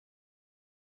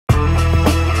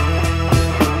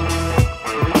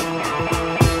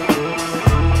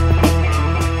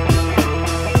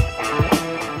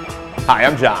Hi,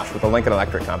 I'm Josh with the Lincoln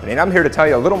Electric Company, and I'm here to tell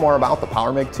you a little more about the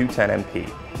POWER MIG 210MP.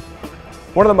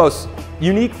 One of the most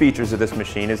unique features of this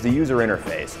machine is the user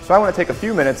interface. So I want to take a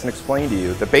few minutes and explain to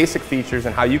you the basic features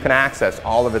and how you can access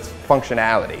all of its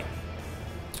functionality.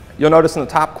 You'll notice in the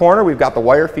top corner we've got the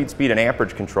wire feed speed and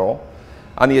amperage control.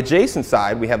 On the adjacent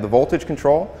side we have the voltage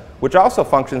control, which also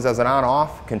functions as an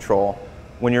on-off control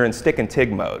when you're in stick and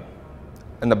TIG mode.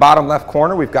 In the bottom left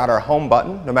corner we've got our home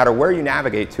button. No matter where you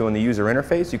navigate to in the user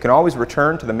interface, you can always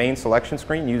return to the main selection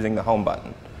screen using the home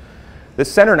button.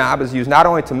 This center knob is used not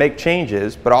only to make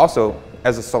changes, but also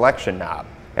as a selection knob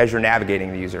as you're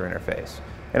navigating the user interface.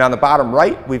 And on the bottom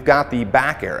right, we've got the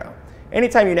back arrow.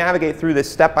 Anytime you navigate through this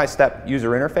step-by-step user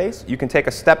interface, you can take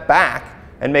a step back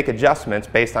and make adjustments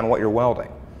based on what you're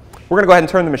welding. We're going to go ahead and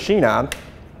turn the machine on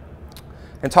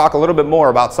and talk a little bit more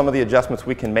about some of the adjustments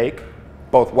we can make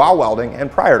both while welding and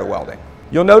prior to welding.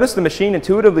 You'll notice the machine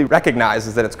intuitively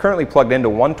recognizes that it's currently plugged into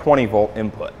 120 volt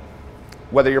input.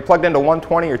 Whether you're plugged into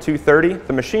 120 or 230,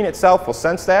 the machine itself will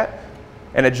sense that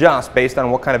and adjust based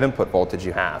on what kind of input voltage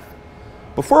you have.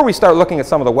 Before we start looking at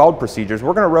some of the weld procedures,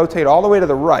 we're going to rotate all the way to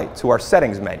the right to our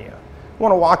settings menu. I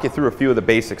want to walk you through a few of the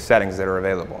basic settings that are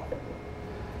available.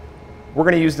 We're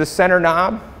going to use this center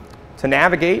knob to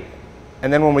navigate,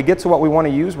 and then when we get to what we want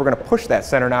to use, we're going to push that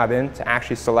center knob in to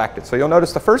actually select it. So you'll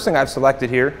notice the first thing I've selected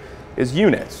here is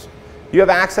units. You have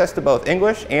access to both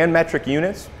English and metric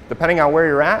units. Depending on where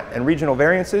you're at and regional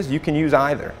variances, you can use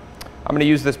either. I'm going to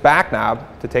use this back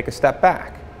knob to take a step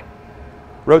back.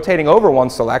 Rotating over one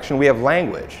selection, we have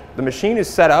language. The machine is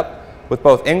set up with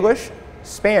both English,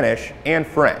 Spanish, and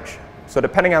French. So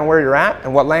depending on where you're at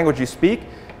and what language you speak,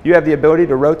 you have the ability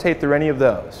to rotate through any of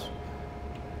those.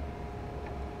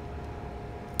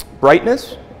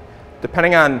 Brightness,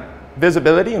 depending on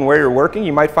visibility and where you're working,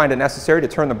 you might find it necessary to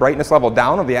turn the brightness level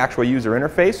down of the actual user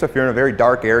interface. So if you're in a very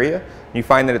dark area and you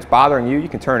find that it's bothering you, you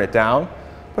can turn it down.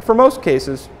 But for most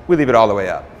cases, we leave it all the way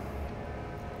up.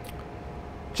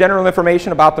 General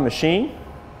information about the machine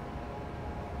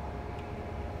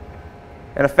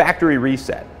and a factory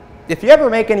reset. If you ever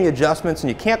make any adjustments and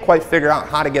you can't quite figure out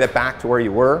how to get it back to where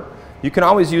you were, you can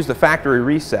always use the factory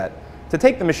reset to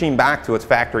take the machine back to its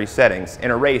factory settings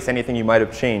and erase anything you might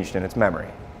have changed in its memory.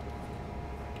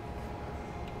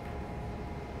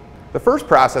 The first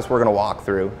process we're going to walk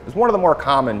through is one of the more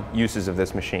common uses of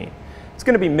this machine. It's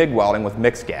going to be MIG welding with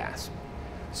mixed gas.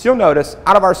 So you'll notice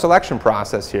out of our selection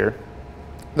process here,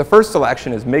 the first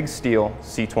selection is MIG steel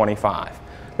C25.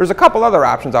 There's a couple other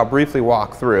options I'll briefly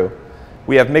walk through.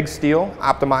 We have MIG steel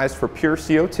optimized for pure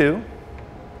CO2,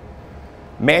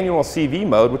 manual CV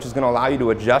mode, which is going to allow you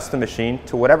to adjust the machine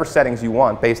to whatever settings you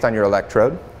want based on your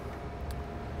electrode.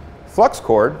 Flux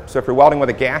cord, so if you're welding with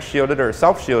a gas shielded or a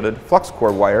self shielded flux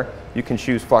cord wire, you can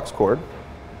choose flux cord.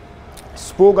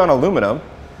 Spool gun aluminum.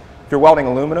 If you're welding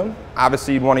aluminum,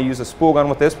 obviously you'd want to use a spool gun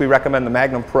with this. We recommend the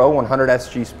Magnum Pro 100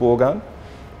 SG spool gun.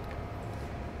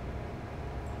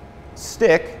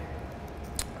 Stick,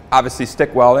 obviously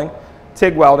stick welding,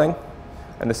 TIG welding,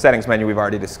 and the settings menu we've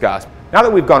already discussed. Now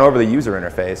that we've gone over the user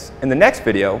interface, in the next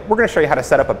video, we're going to show you how to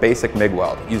set up a basic MIG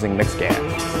weld using mixed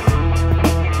gas.